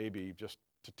maybe just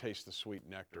to taste the sweet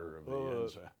nectar of the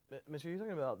ends. Mitch, are you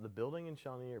talking about the building in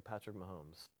Shawnee or Patrick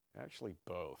Mahomes? Actually,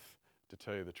 both, to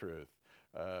tell you the truth.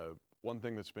 One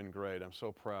thing that's been great, I'm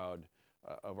so proud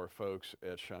of our folks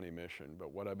at Shawnee Mission,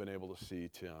 but what I've been able to see,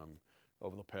 Tim,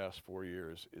 over the past 4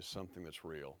 years is something that's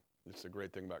real. It's the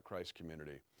great thing about Christ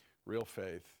Community. Real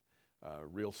faith,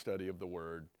 real study of the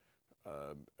Word,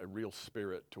 a real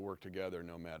spirit to work together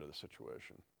no matter the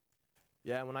situation.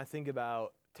 Yeah, and when I think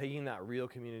about taking that real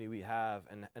community we have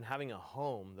and having a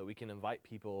home that we can invite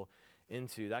people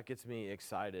into, that gets me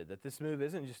excited. That this move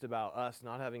isn't just about us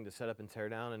not having to set up and tear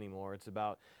down anymore. It's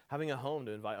about having a home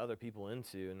to invite other people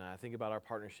into. And I think about our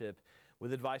partnership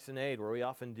with Advice and Aid, where we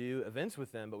often do events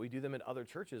with them, but we do them at other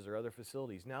churches or other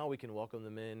facilities. Now we can welcome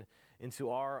them into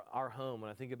our home. When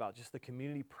I think about just the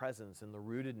community presence and the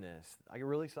rootedness, I get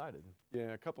really excited.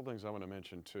 Yeah, a couple things I want to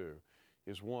mention too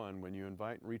is one, when you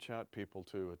invite and reach out people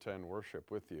to attend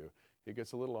worship with you, it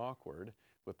gets a little awkward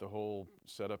with the whole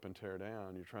set up and tear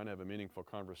down. You're trying to have a meaningful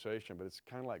conversation, but it's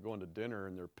kind of like going to dinner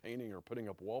and they're painting or putting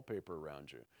up wallpaper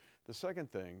around you. The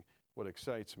second thing, what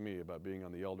excites me about being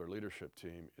on the elder leadership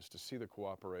team is to see the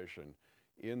cooperation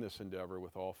in this endeavor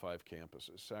with all 5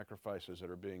 campuses, sacrifices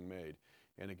that are being made.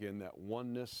 And again, that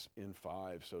oneness in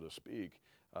 5, so to speak,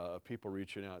 of people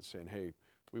reaching out saying, hey,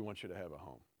 we want you to have a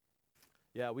home.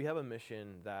 Yeah, we have a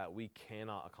mission that we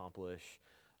cannot accomplish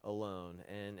alone.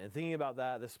 And thinking about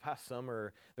that, this past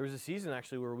summer, there was a season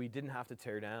actually where we didn't have to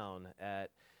tear down at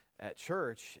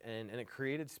church, and it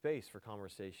created space for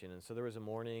conversation. And so there was a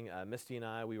morning, Misty and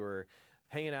I, we were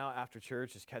hanging out after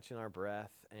church, just catching our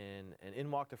breath, and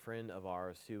in walked a friend of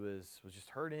ours who was just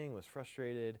hurting, was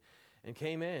frustrated, and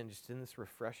came in just in this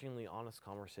refreshingly honest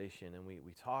conversation. And we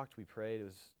talked, we prayed. It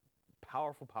was a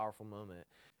powerful, powerful moment.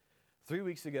 3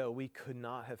 weeks ago, we could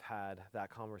not have had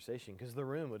that conversation because the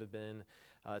room would have been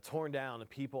torn down and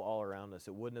people all around us.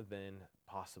 It wouldn't have been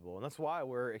possible. And that's why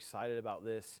we're excited about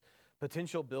this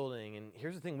potential building. And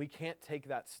here's the thing, we can't take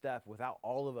that step without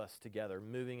all of us together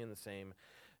moving in the same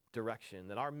direction,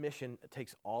 that our mission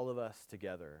takes all of us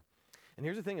together. And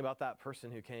here's the thing about that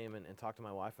person who came and talked to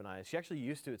my wife and I. She actually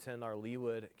used to attend our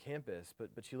Leawood campus, but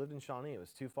she lived in Shawnee. It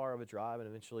was too far of a drive and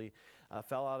eventually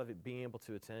fell out of it being able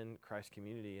to attend Christ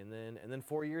Community. And then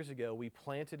 4 years ago, we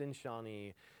planted in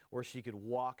Shawnee where she could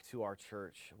walk to our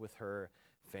church with her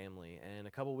family. And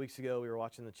a couple weeks ago, we were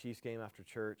watching the Chiefs game after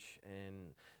church,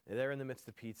 and there in the midst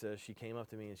of pizza, she came up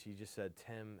to me and she just said,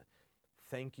 Tim,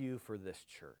 thank you for this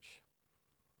church.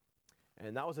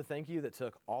 And that was a thank you that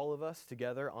took all of us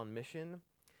together on mission,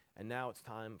 and now it's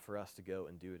time for us to go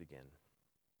and do it again.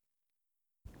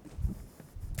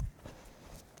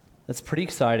 That's pretty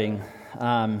exciting.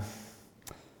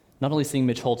 Not only seeing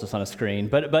Mitch Holtis on a screen,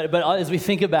 but as we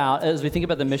think about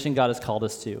the mission God has called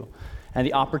us to, and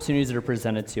the opportunities that are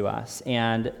presented to us,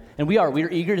 and we are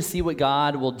eager to see what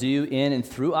God will do in and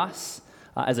through us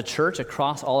as a church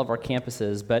across all of our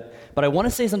campuses. But I want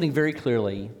to say something very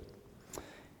clearly.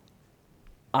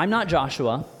 I'm not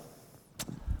Joshua,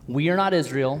 we are not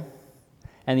Israel,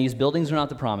 and these buildings are not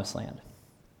the promised land.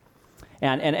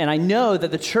 And I know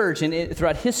that the church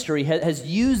throughout history has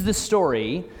used this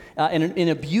story in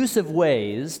abusive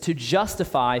ways to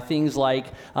justify things like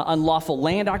unlawful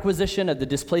land acquisition, the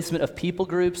displacement of people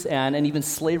groups, and even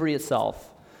slavery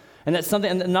itself. And that's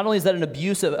something, and not only is that an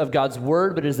abuse of God's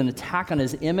word, but it is an attack on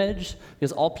his image,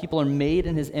 because all people are made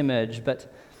in his image.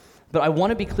 But I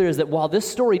want to be clear is that while this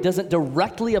story doesn't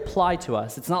directly apply to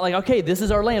us, it's not like, okay, this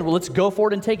is our land, well, let's go for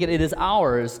it and take it. It is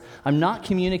ours. I'm not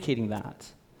communicating that.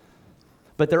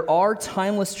 But there are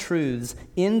timeless truths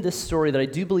in this story that I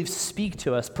do believe speak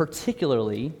to us,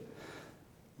 particularly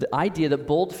the idea that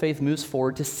bold faith moves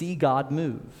forward to see God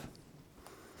move.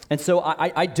 And so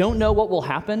I don't know what will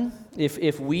happen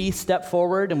if we step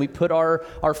forward and we put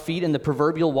our feet in the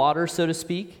proverbial water, so to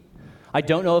speak. I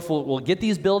don't know if we'll get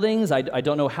these buildings. I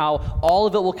don't know how all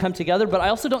of it will come together, but I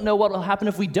also don't know what will happen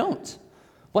if we don't.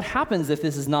 What happens if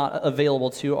this is not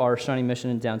available to our Shawnee Mission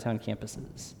and downtown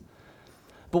campuses?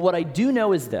 But what I do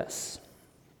know is this,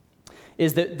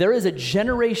 is that there is a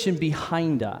generation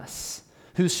behind us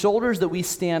whose shoulders that we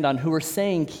stand on who are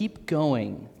saying, keep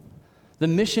going. The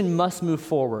mission must move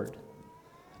forward.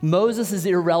 Moses is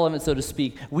irrelevant, so to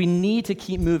speak. We need to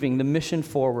keep moving the mission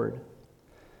forward.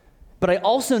 But I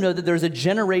also know that there's a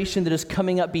generation that is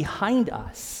coming up behind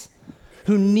us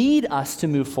who need us to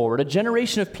move forward, a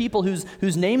generation of people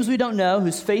whose names we don't know,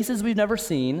 whose faces we've never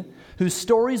seen, whose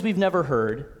stories we've never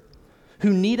heard,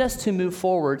 who need us to move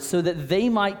forward so that they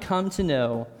might come to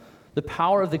know the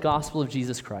power of the gospel of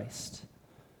Jesus Christ.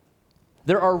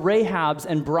 There are Rahabs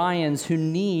and Brians who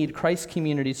need Christ's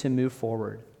community to move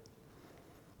forward.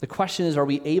 The question is, are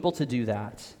we able to do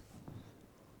that?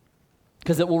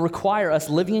 Because it will require us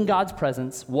living in God's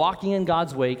presence, walking in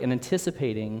God's wake, and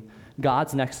anticipating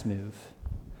God's next move.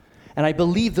 And I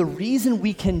believe the reason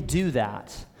we can do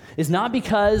that is not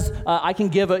because I can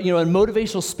give a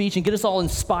motivational speech and get us all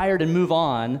inspired and move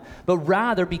on, but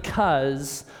rather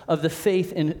because of the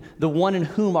faith in the one in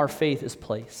whom our faith is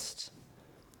placed.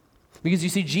 Because you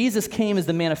see, Jesus came as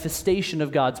the manifestation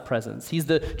of God's presence. He's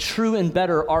the true and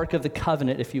better Ark of the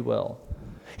Covenant, if you will.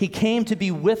 He came to be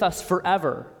with us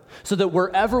forever, so that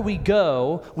wherever we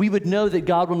go, we would know that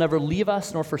God will never leave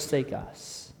us nor forsake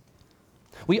us.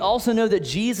 We also know that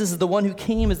Jesus is the one who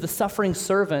came as the suffering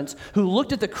servant, who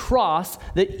looked at the cross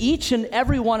that each and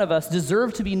every one of us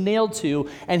deserved to be nailed to,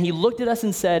 and he looked at us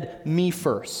and said, "Me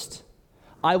first.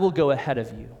 I will go ahead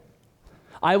of you.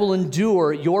 I will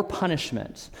endure your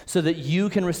punishment so that you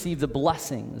can receive the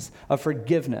blessings of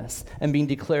forgiveness and being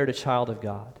declared a child of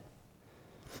God."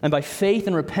 And by faith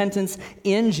and repentance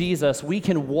in Jesus, we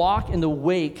can walk in the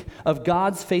wake of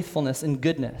God's faithfulness and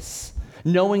goodness,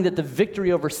 knowing that the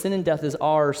victory over sin and death is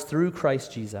ours through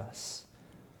Christ Jesus.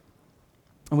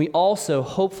 And we also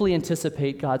hopefully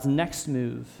anticipate God's next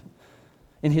move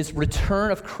in his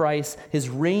return of Christ, his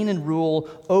reign and rule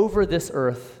over this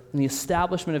earth, and the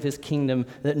establishment of his kingdom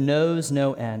that knows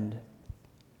no end.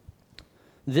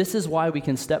 This is why we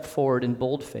can step forward in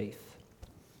bold faith,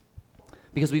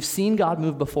 because we've seen God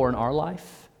move before in our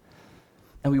life,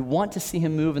 and we want to see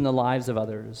him move in the lives of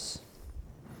others.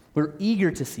 We're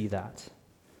eager to see that,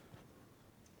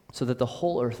 so that the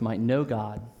whole earth might know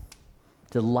God,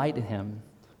 delight in him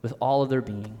with all of their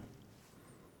being.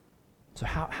 So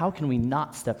how can we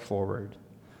not step forward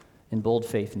in bold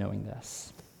faith knowing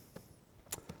this?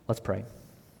 Let's pray.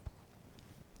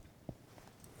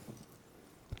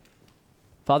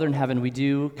 Father in heaven, we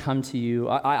do come to you.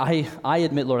 I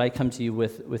admit, Lord, I come to you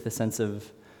with a sense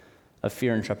of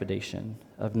fear and trepidation,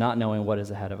 of not knowing what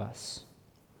is ahead of us.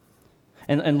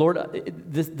 And Lord,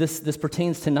 this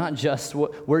pertains to not just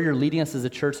where you're leading us as a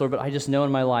church, Lord, but I just know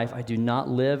in my life I do not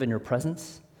live in your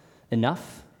presence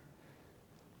enough.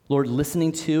 Lord,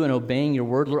 listening to and obeying your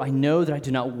word. Lord, I know that I do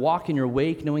not walk in your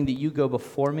wake, knowing that you go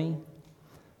before me.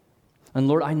 And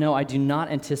Lord, I know I do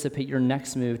not anticipate your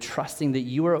next move, trusting that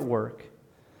you are at work.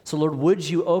 So Lord, would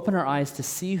you open our eyes to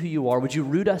see who you are? Would you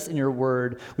root us in your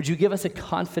word? Would you give us a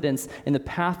confidence in the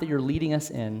path that you're leading us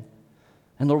in?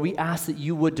 And Lord, we ask that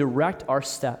you would direct our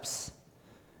steps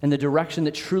in the direction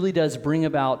that truly does bring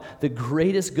about the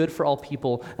greatest good for all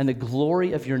people and the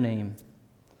glory of your name.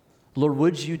 Lord,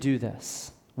 would you do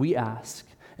this? We ask.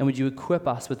 And would you equip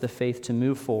us with the faith to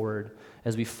move forward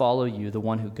as we follow you, the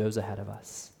one who goes ahead of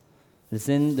us? It is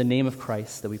in the name of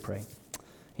Christ that we pray.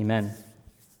 Amen.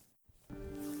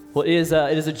 Well, it is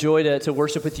a joy to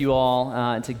worship with you all,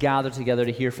 and to gather together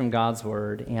to hear from God's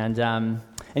word. And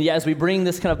yeah, as we bring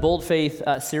this kind of bold faith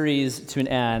series to an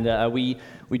end,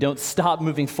 we don't stop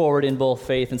moving forward in bold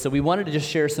faith. And so we wanted to just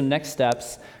share some next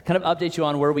steps, kind of update you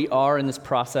on where we are in this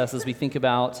process as we think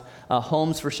about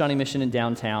homes for Shawnee Mission in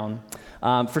downtown.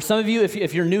 For some of you,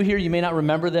 if you're new here, you may not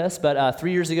remember this, but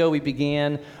 3 years ago we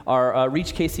began our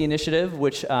Reach KC initiative,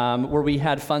 which where we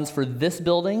had funds for this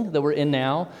building that we're in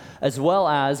now, as well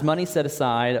as money set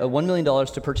aside, $1 million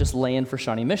to purchase land for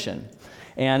Shawnee Mission.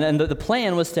 And the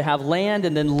plan was to have land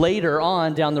and then later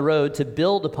on down the road to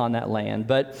build upon that land.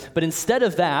 But instead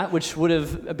of that, which would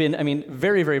have been,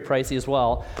 very, very pricey as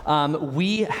well,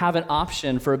 we have an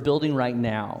option for a building right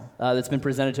now that's been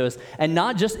presented to us. And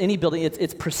not just any building,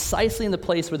 it's precisely in the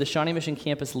place where the Shawnee Mission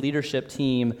campus leadership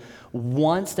team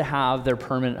wants to have their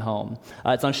permanent home.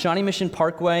 It's on Shawnee Mission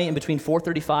Parkway in between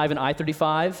 435 and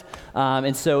I-35.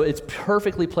 And so it's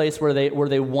perfectly placed where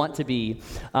they want to be.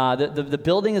 The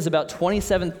building is about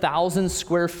 27,000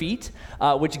 square feet,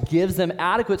 which gives them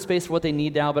adequate space for what they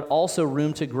need now, but also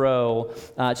room to grow,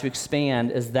 to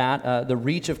expand as the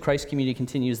reach of Christ community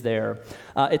continues there.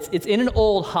 It's in an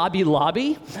old Hobby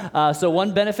Lobby, so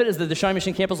one benefit is that the Shawnee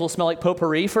Mission campus will smell like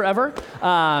potpourri forever.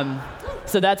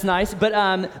 So that's nice, but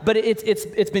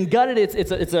it's been gutted.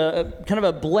 It's a kind of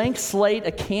a blank slate,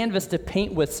 a canvas to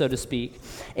paint with, so to speak.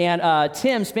 And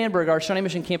Tim Spanberg, our Shawnee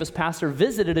Mission campus pastor,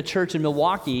 visited a church in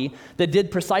Milwaukee that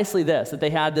did precisely this. That they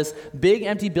had this big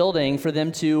empty building for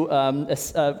them to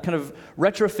kind of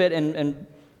retrofit and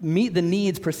meet the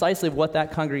needs precisely of what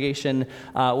that congregation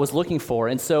was looking for.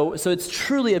 And so it's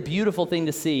truly a beautiful thing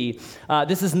to see.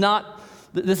 This is not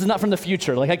from the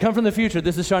future. Like, I come from the future.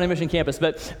 This is Shawnee Mission campus,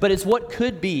 but it's what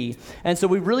could be. And so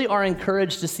we really are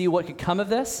encouraged to see what could come of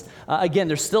this. Again,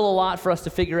 there's still a lot for us to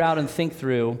figure out and think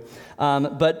through.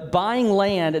 But buying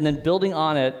land and then building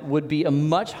on it would be a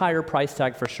much higher price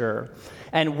tag for sure.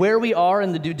 And where we are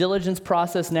in the due diligence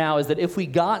process now is that if we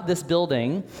got this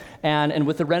building and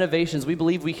with the renovations, we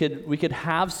believe we could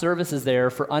have services there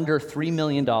for under $3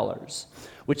 million,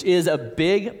 which is a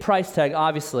big price tag,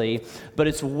 obviously, but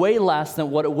it's way less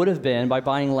than what it would have been by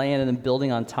buying land and then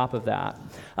building on top of that.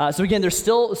 So again, there's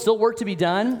still work to be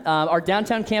done. Our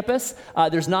downtown campus,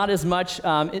 there's not as much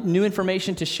new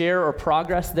information to share or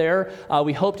progress there.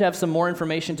 We hope to have some more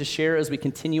information to share as we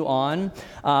continue on.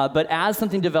 But as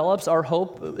something develops, our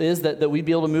hope is that we'd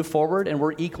be able to move forward, and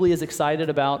we're equally as excited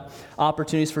about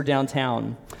opportunities for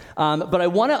downtown. But I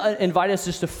want to invite us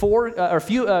just to a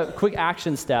few quick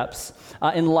action steps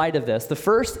in light of this. The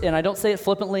first, and I don't say it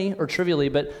flippantly or trivially,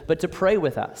 but to pray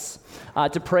with us.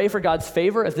 To pray for God's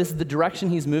favor. If this is the direction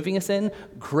He's moving us in,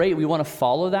 great, we want to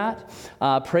follow that.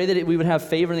 Pray that we would have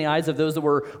favor in the eyes of those that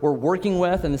we're working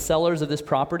with and the sellers of this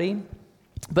property.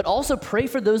 But also pray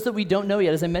for those that we don't know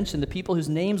yet. As I mentioned, the people whose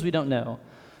names we don't know,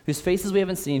 whose faces we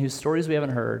haven't seen, whose stories we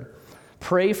haven't heard.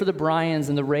 Pray for the Bryans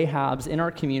and the Rahabs in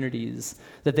our communities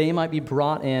that they might be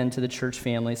brought into the church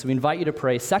family. So we invite you to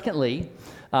pray. Secondly,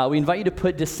 we invite you to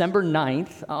put December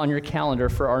 9th on your calendar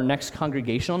for our next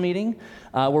congregational meeting,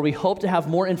 where we hope to have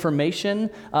more information,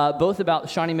 both about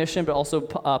Shawnee Mission, but also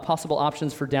possible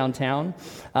options for downtown.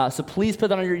 So please put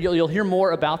that on you'll hear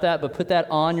more about that, but put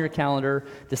that on your calendar,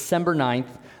 December 9th.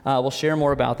 We'll share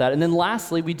more about that. And then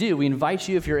lastly, we invite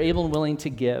you, if you're able and willing to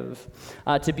give,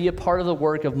 to be a part of the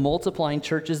work of multiplying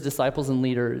churches, disciples, and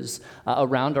leaders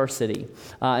around our city.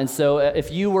 And so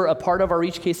if you were a part of our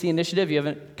Reach KC initiative, you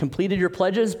haven't completed your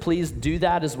pledges, please do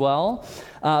that as well.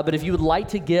 But if you would like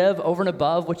to give over and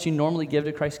above what you normally give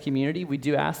to Christ Community, we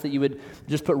do ask that you would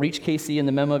just put Reach KC in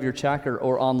the memo of your check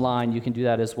or online. You can do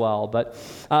that as well. But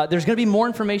there's going to be more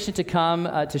information to come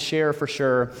to share for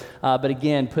sure. But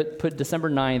again, put December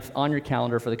 9th on your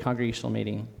calendar for the congregational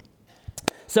meeting.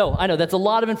 So I know that's a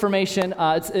lot of information.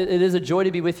 It is a joy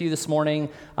to be with you this morning.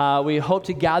 We hope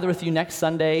to gather with you next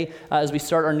Sunday as we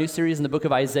start our new series in the book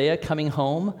of Isaiah, Coming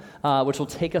Home, which will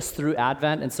take us through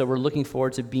Advent. And so we're looking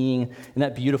forward to being in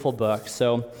that beautiful book.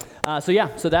 So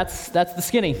that's the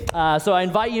skinny. So I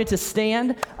invite you to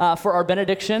stand for our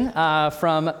benediction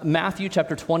from Matthew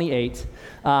chapter 28.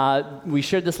 We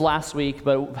shared this last week,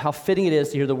 but how fitting it is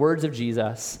to hear the words of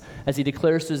Jesus as he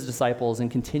declares to his disciples and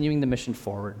continuing the mission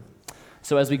forward.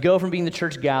 So as we go from being the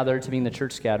church gathered to being the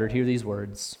church scattered, hear these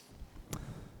words.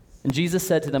 And Jesus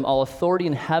said to them, "All authority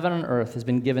in heaven and earth has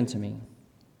been given to me.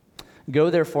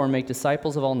 Go therefore and make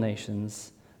disciples of all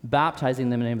nations, baptizing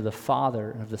them in the name of the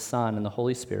Father and of the Son and the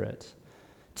Holy Spirit,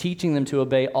 teaching them to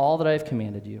obey all that I have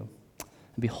commanded you.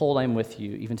 And behold, I am with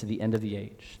you even to the end of the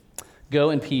age."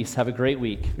 Go in peace. Have a great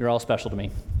week. You're all special to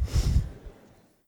me.